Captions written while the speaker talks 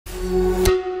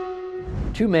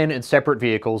Two men in separate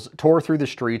vehicles tore through the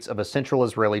streets of a central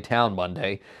Israeli town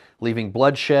Monday, leaving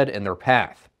bloodshed in their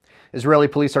path. Israeli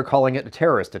police are calling it a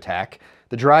terrorist attack,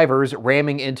 the drivers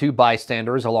ramming into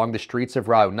bystanders along the streets of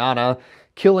Ra'anana,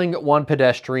 killing one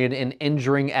pedestrian and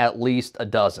injuring at least a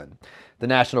dozen. The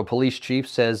national police chief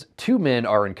says two men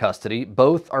are in custody.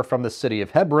 Both are from the city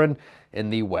of Hebron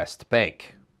in the West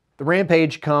Bank. The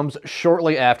rampage comes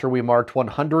shortly after we marked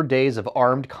 100 days of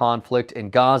armed conflict in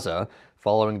Gaza,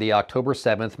 following the October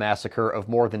 7th massacre of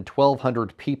more than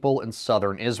 1,200 people in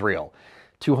southern Israel.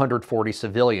 240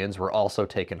 civilians were also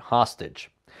taken hostage.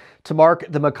 To mark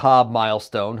the macabre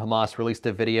milestone, Hamas released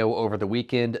a video over the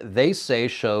weekend they say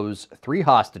shows 3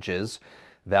 hostages,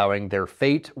 vowing their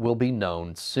fate will be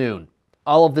known soon.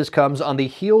 All of this comes on the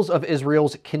heels of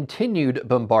Israel's continued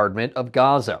bombardment of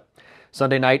Gaza.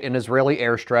 Sunday night, an Israeli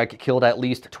airstrike killed at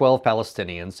least 12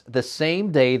 Palestinians, the same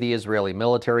day the Israeli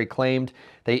military claimed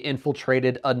they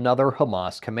infiltrated another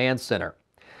Hamas command center.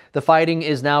 The fighting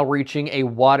is now reaching a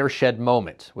watershed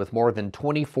moment, with more than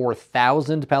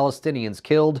 24,000 Palestinians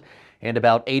killed and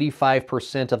about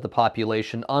 85% of the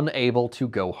population unable to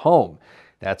go home.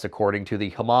 That's according to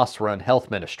the Hamas-run health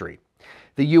ministry.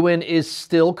 The UN is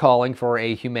still calling for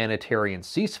a humanitarian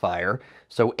ceasefire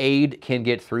so aid can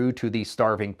get through to the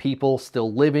starving people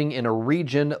still living in a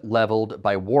region leveled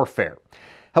by warfare.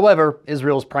 However,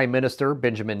 Israel's Prime Minister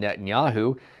Benjamin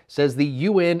Netanyahu says the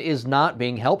UN is not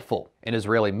being helpful. An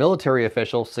Israeli military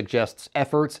official suggests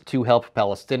efforts to help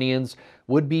Palestinians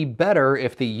would be better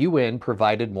if the UN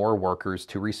provided more workers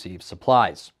to receive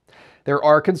supplies. There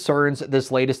are concerns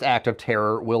this latest act of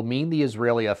terror will mean the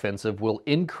Israeli offensive will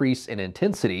increase in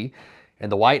intensity,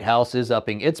 and the White House is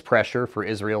upping its pressure for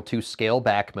Israel to scale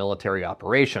back military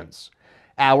operations.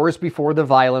 Hours before the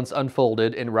violence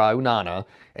unfolded in Ra'anana,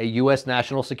 a U.S.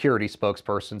 national security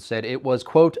spokesperson said it was,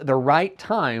 quote, the right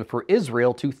time for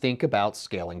Israel to think about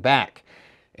scaling back.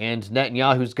 And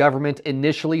Netanyahu's government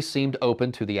initially seemed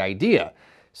open to the idea,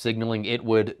 signaling it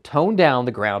would tone down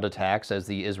the ground attacks as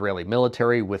the Israeli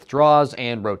military withdraws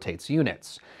and rotates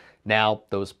units. Now,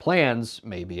 those plans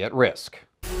may be at risk.